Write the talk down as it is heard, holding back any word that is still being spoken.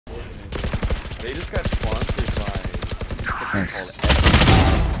They just got sponsored by Nice.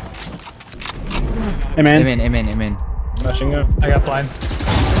 Amen. Amen. Machine gun. I got blind.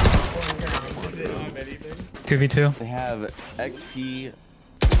 2v2. They have XP.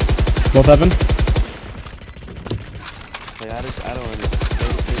 Both heaven. Like, I don't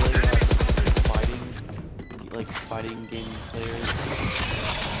understand. They really have fighting game players.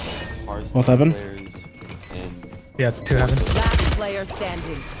 Like, Both heaven. Players, and Yeah, 2 heaven. Last player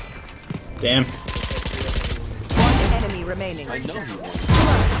standing. Damn. One enemy remaining. I know he won.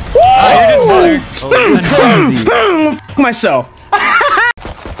 You're just better. Crazy. Fuck myself. Last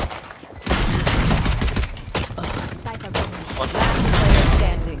player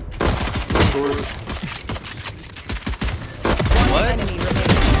standing. One enemy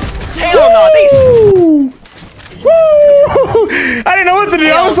remaining. Hell no, they Woo! I didn't know what to do.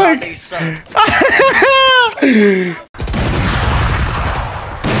 I was like,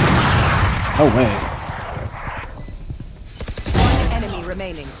 no way. One enemy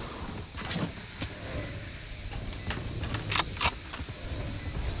remaining.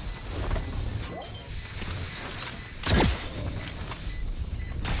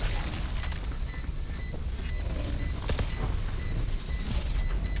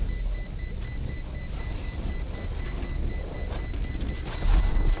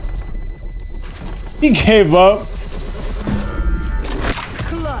 He gave up.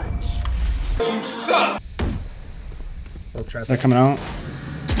 Clutch. They're coming out.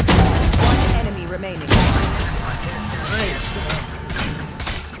 One enemy remaining.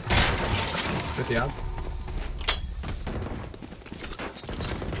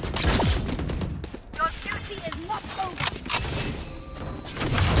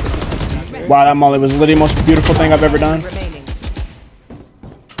 Wow, that molly was literally the most beautiful thing I've ever done. Remaining.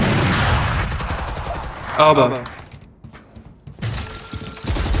 Elbow.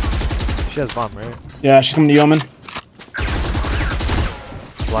 She has bomb, right? Yeah, she's coming to Yeoman.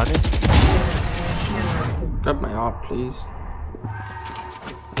 Blinded? Grab my op, please.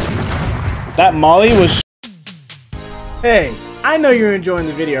 That molly was. Hey, I know you're enjoying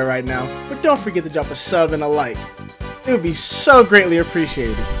the video right now, but don't forget to drop a sub and a like. It would be so greatly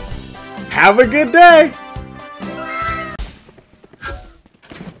appreciated. Have a good day!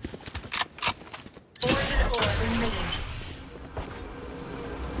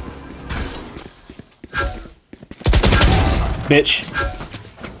 Bitch.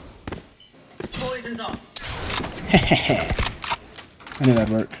 Poison's off. I knew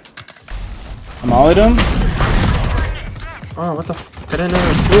that'd work. I'm all at him. Oh, what the f— I didn't know there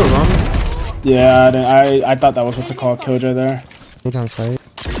was 2 of them. Yeah, I thought that was what's it called, Killjoy there. Look on site.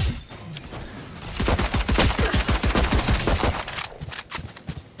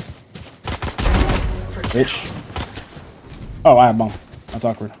 Bitch. Oh, I have bomb. That's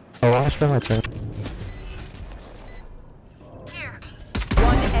awkward. Oh, I'll spend my turn.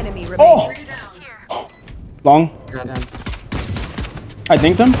 One enemy remaining. Oh! Long. Got him. I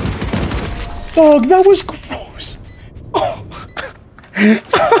dinked him. Dog, that was gross. Oh.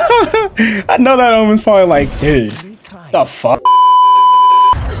 I know that Omen's probably like, dude, the fuck? Oh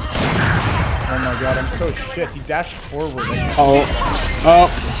my god, I'm so shit. He dashed forward. Oh. Oh.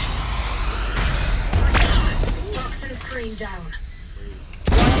 Toxin screen down.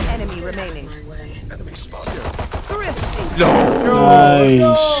 One enemy remaining. Enemy spotted. Thrifty.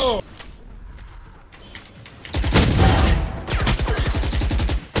 Nice.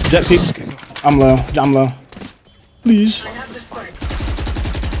 Jet peek. I'm low. I'm low. Please.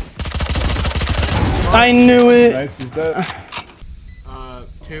 I knew it. Nice, is that?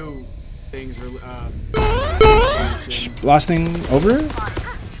 2 things were, Last thing over?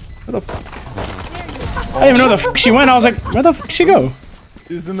 Where the fuck? I didn't even know where the fuck she went. I was like, where the fuck did she go?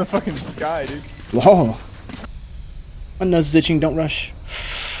 He was in the fucking sky, dude. Lol. My nose is itching. Don't rush.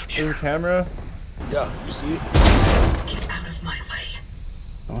 There's a camera. yeah, you see it? Get out of my way.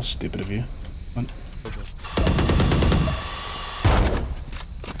 That was stupid of you.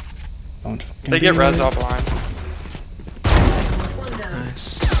 Don't fucking They get res all blind.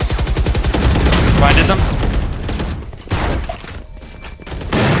 Nice. Blinded them.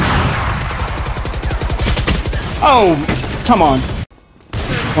 Oh, come on.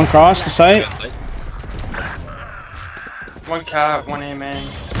 One cross the site. One cat, one A main.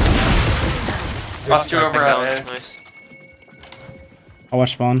 Lost 2 over at A. Nice. I'll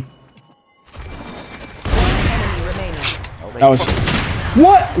watch spawn. Enemy remaining. That was.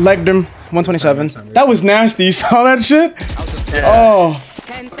 What? Legged him. 127. That was nasty. You saw that shit? Yeah. Oh.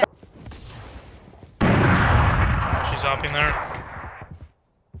 10 seconds. She's hopping there.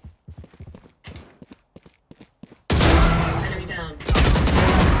 Enemy down.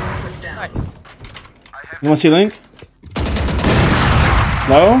 Put down. Nice. You want to see Link?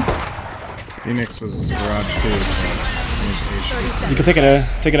 Low? Phoenix was garage too. You can take it A.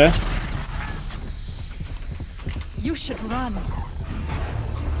 Take it A. You should run.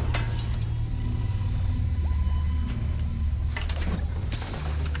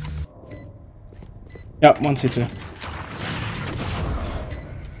 Yep, 1 C2.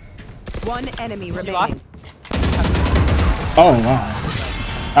 One enemy remaining. Oh, wow.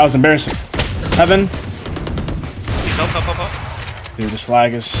 That was embarrassing. Heaven. He's up. Dude, this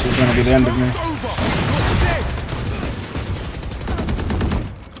lag is gonna be the end of me.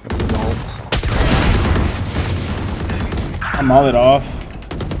 That's his ult. I'm all it off.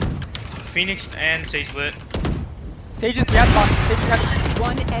 Phoenix and Sage lit. Sage is behind box. Sage is behind.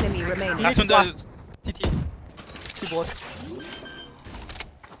 One enemy remaining. Last one does. TT. Two bullets.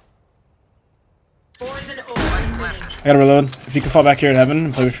 I gotta reload. If you can fall back here at Heaven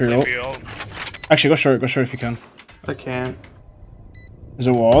and play with your ult. Actually, go short if you can. I can't. Is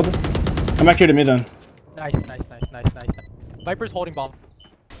it walled? Come back here to me then. Nice. Viper's holding bomb.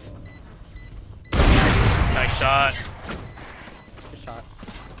 Nice shot. Good shot.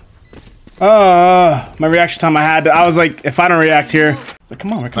 My reaction time I was like, if I don't react here, like,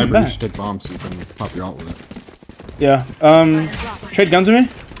 come on, we're coming Viper, you back. should take bombs so you can pop your ult with it. Yeah. Trade guns with me.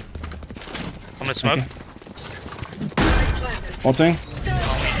 I'm gonna smoke. Ulting.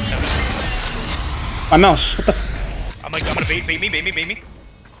 My mouse. What the? I'm gonna bait me.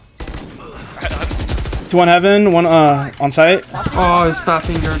 2 on Heaven, 1 on site. Oh, it's fat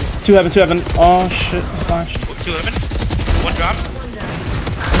fingered. 2 Heaven. Oh shit! Flash. 2 heaven. 1 drop.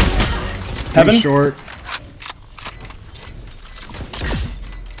 Heaven. Short.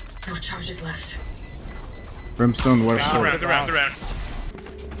 No charges left. Brimstone, what a short. Around. I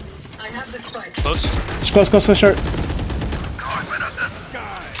have the spike. Close. Just close, short.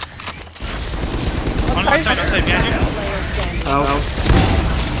 On side, behind you. Ow.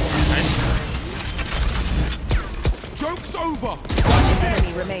 Nice. Joke's over. One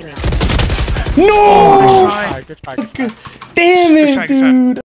enemy remaining. No! Good try. Damn it, Good try.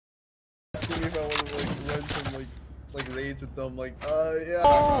 dude. Like raids with them, like, yeah. I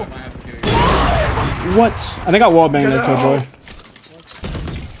might have to do it. What? I think I wallbanged that Killjoy.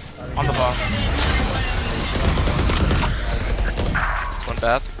 On the box. It's one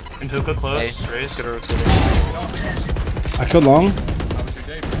bath. And hookah close. Hey, Raise. gonna rotate. I killed long. How was your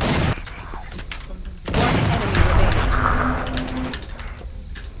day? One enemy remaining.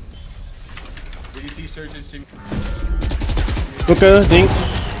 Did you see Surgeon Sim? Hookah, dink.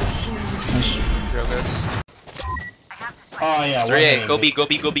 Nice. Real good. Oh yeah. 3A. Go B.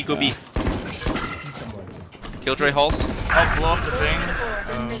 Killjoy halls. I'll blow up the thing.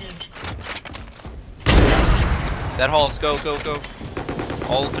 That halls. Go.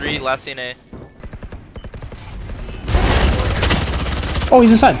 All 3. Last in A. Oh,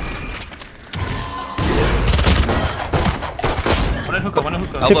 he's inside. One in hookah.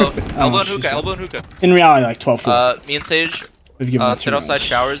 Elbow and hookah. In reality, like 12 feet. Me and Sage. We've given Sit outside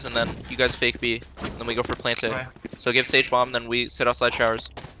showers, and then you guys fake B. And then we go for plant A. Okay. So give Sage bomb, then we sit outside showers.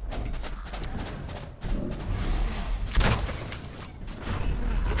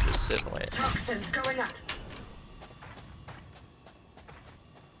 Just sit and wait. Toxins going up.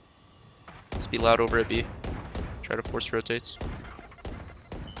 Let's be loud over at B. Try to force rotates.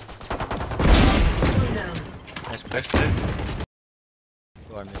 Nice play.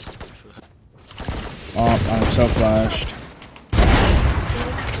 Oh, I missed. Oh, I'm so flashed.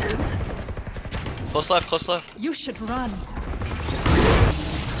 Close left. You should run.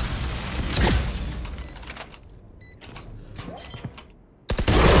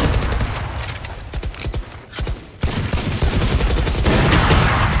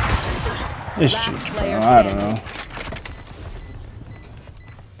 It's Last player I don't know.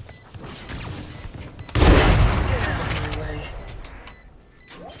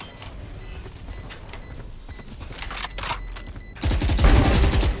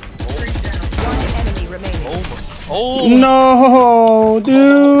 Oh! No,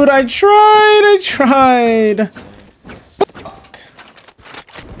 dude, I tried.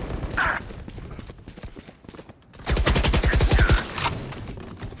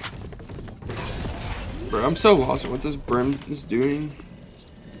 Bro, I'm so lost at what this Brim is doing.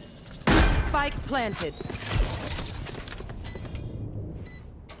 Spike planted.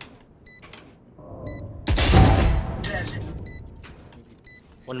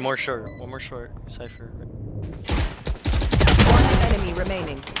 One more short, Cypher. One enemy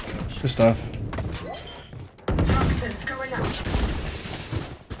remaining. Good stuff. Toxins going out.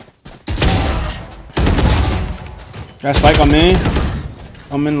 Got a spike on me.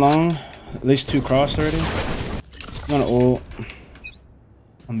 I'm in long. At least 2 cross already. I'm gonna ult.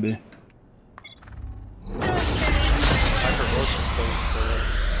 On B.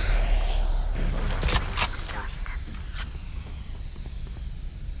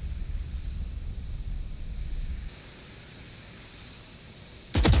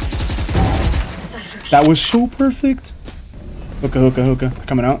 That was so perfect. Hookah, hookah, hookah.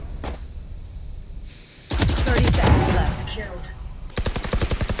 Coming out. 30 seconds left.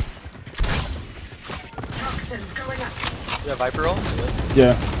 Yeah, Viper roll?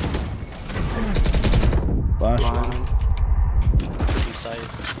 Yeah. Flash.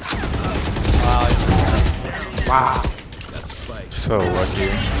 Wow. So lucky.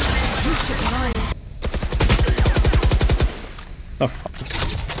 The fuck?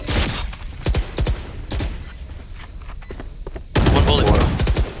 One bullet.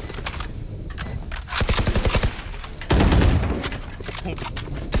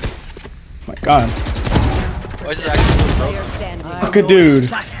 My God. Why is this actually Player standing. Fuck a dude.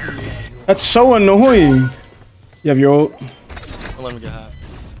 That's so annoying. You have your ult. I'll let him get hot.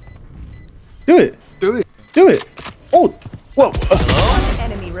 Do it. Do it. Do it. Ult. Whoa. Hello?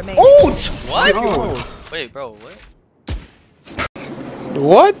 Enemy remaining. Ult. What? Bro. Wait, bro, what?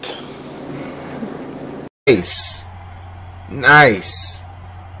 What? Nice. Nice.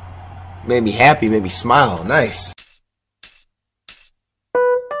 Made me happy, made me smile. Nice.